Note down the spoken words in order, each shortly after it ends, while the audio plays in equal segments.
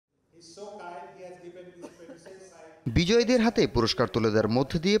বিজয়ীদের হাতে পুরস্কার তুলে দেওয়ার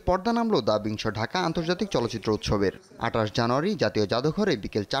মধ্য দিয়ে পর্দা নামল দ্য ঢাকা আন্তর্জাতিক চলচ্চিত্র উৎসবের। ২৮ জানুয়ারি জাতীয় জাদুঘরে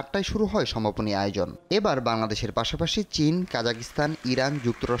বিকেল ৪টায় শুরু হয় সমাপনী আয়োজন। এবার বাংলাদেশের পাশাপাশি চীন, কাজাকিস্তান, ইরান,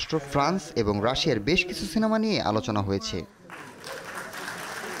 যুক্তরাষ্ট্র, ফ্রান্স এবং রাশিয়ার বেশ কিছু সিনেমা নিয়ে আলোচনা হয়েছে।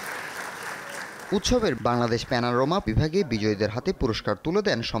 উৎসবের বাংলাদেশ প্যানোরামা বিভাগে বিজয়ীদের হাতে পুরস্কার তুলে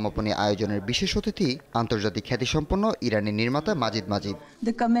দেন সমাপনী আয়োজনের বিশেষ অতিথি আন্তর্জাতিক খ্যাতিসম্পন্ন ইরানি নির্মাতা মাজিদ।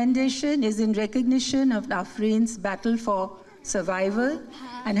 The commendation is in recognition of Afrin's battle for survival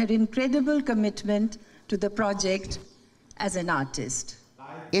and her incredible commitment to the project as an artist.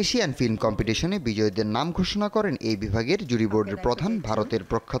 Asian film কম্পিটিশনে বিজয়ীদের নাম ঘোষণা করেন এই বিভাগের জুরি বোর্ডের প্রধান ভারতের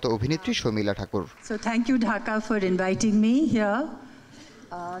প্রখ্যাত অভিনেত্রী শর্মিলা ঠাকুর। So thank you Dhaka for inviting me here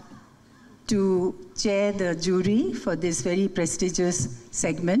to chair the jury for this very prestigious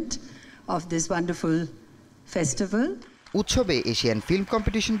segment of this wonderful festival. উৎসবে এশিয়ান ফিল্ম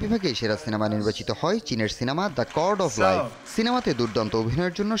কম্পিটিশন বিভাগে সেরা সিনেমা নির্বাচিত হয় চীনের cinema the cord of life. সিনেমাতে দুর্দান্ত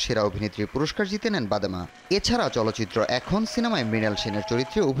অভিনয়ের জন্য সেরা অভিনেত্রীর পুরস্কার জিতে নেন বাদেমা। এছাড়া চলচ্চিত্র এখন সিনেমায় মৃণাল সেনের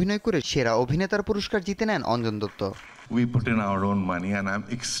চরিত্রে অভিনয় করে সেরা অভিনেতার পুরস্কার জিতে নেন Anjan Dutta. We put in our own money and I'm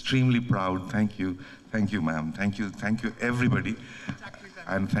extremely proud. Thank you ma'am, thank you everybody,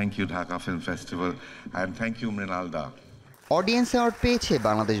 and thank you Dhaka Film Festival, and thank you Mrinal da. Audience award পেয়েছে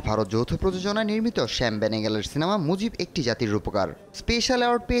বাংলাদেশ ভারত যৌথ প্রযোজনায় নির্মিত শ্যাম বেনেগালের সিনেমা মুজিব একটি জাতির রূপকার। স্পেশাল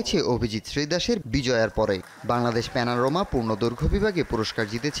অ্যাওয়ার্ড পেয়েছে অভিজিৎ শ্রীদাসের বিজয়ার পরে। Bangladesh panorama পূর্ণদৈর্ঘ্য বিভাগে পুরস্কার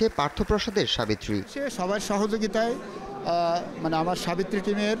জিতেছে পার্থপ্রসাদের সাবিত্রী। সবার সহযোগিতায় মানে আমার সাবিত্রী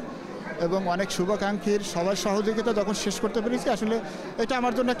টিমের এবং অনেক শুভাকাঙ্ক্ষীর সবার সহযোগিতা যখন শেষ করতে পেরেছি, আসলে এটা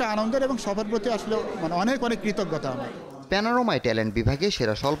আমার জন্য একটা আনন্দের এবং সবার প্রতি আসলে মানে অনেক কৃতজ্ঞতা আমার। প্যানোরামায় ট্যালেন্ট বিভাগে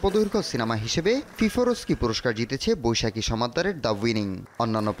সেরা স্বল্পদৈর্ঘ্য সিনেমা হিসেবে ফিফোরস্কি পুরস্কার জিতেছে বৈশাখী সমাদ্দারের দ্য উইনিং।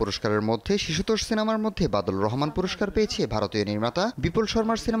 অন্যান্য পুরস্কারের মধ্যে শিশুতোষ সিনেমার মধ্যে বাদল রহমান পুরস্কার পেয়েছে ভারতীয় নির্মাতা বিপুল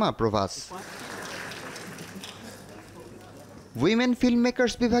শর্মার cinema Prabhas. Women film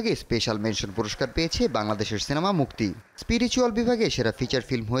makers বিভাগে স্পেশাল মেনশন পুরস্কার পেয়েছে বাংলাদেশের সিনেমা মুক্তি। স্পিরিচুয়াল বিভাগে সেরা ফিচার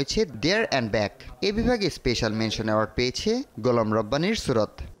ফিল্ম হয়েছে দেয়ার অ্যান্ড ব্যাক। এ বিভাগে স্পেশাল মেনশন অ্যাওয়ার্ড পেয়েছে গোলাম রব্বানির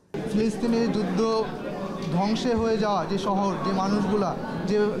সুরত। ফিলিস্তিনের যুদ্ধ ধ্বংসে হয়ে যাওয়া যে শহর, যে মানুষগুলা,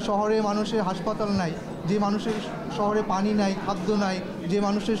 যে শহরে মানুষের হাসপাতাল নাই, যে মানুষের শহরে পানি নাই, খাদ্য নাই, যে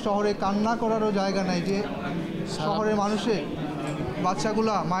মানুষের শহরে কান্না করারও জায়গা নাই, যে শহরের মানুষের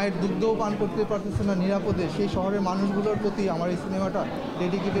বাচ্চাগুলা মায়ের দুগ্ধও পান করতে পারতেছে না নিরাপদে, সেই শহরের মানুষগুলোর প্রতি আমার এই সিনেমাটা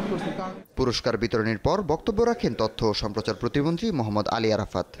ডেডিকেটেড করছি। পুরস্কার বিতরণের পর বক্তব্য রাখেন তথ্য ও সম্প্রচার প্রতিমন্ত্রী Mohammad Ali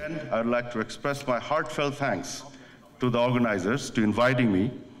Arafat. I would like to express my heartfelt thanks to the organizers to inviting me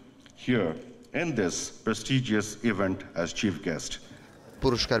here in this prestigious event as chief guest.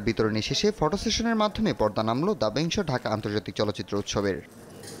 পুরস্কার বিতরণী শেষে ফটো সেশনের মাধ্যমে পর্দা নামল দ্য ঢাকা আন্তর্জাতিক চলচ্চিত্র উৎসবের।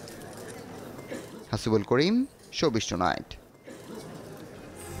 হাসিবুল করিম, শোবিশ টুনাইট।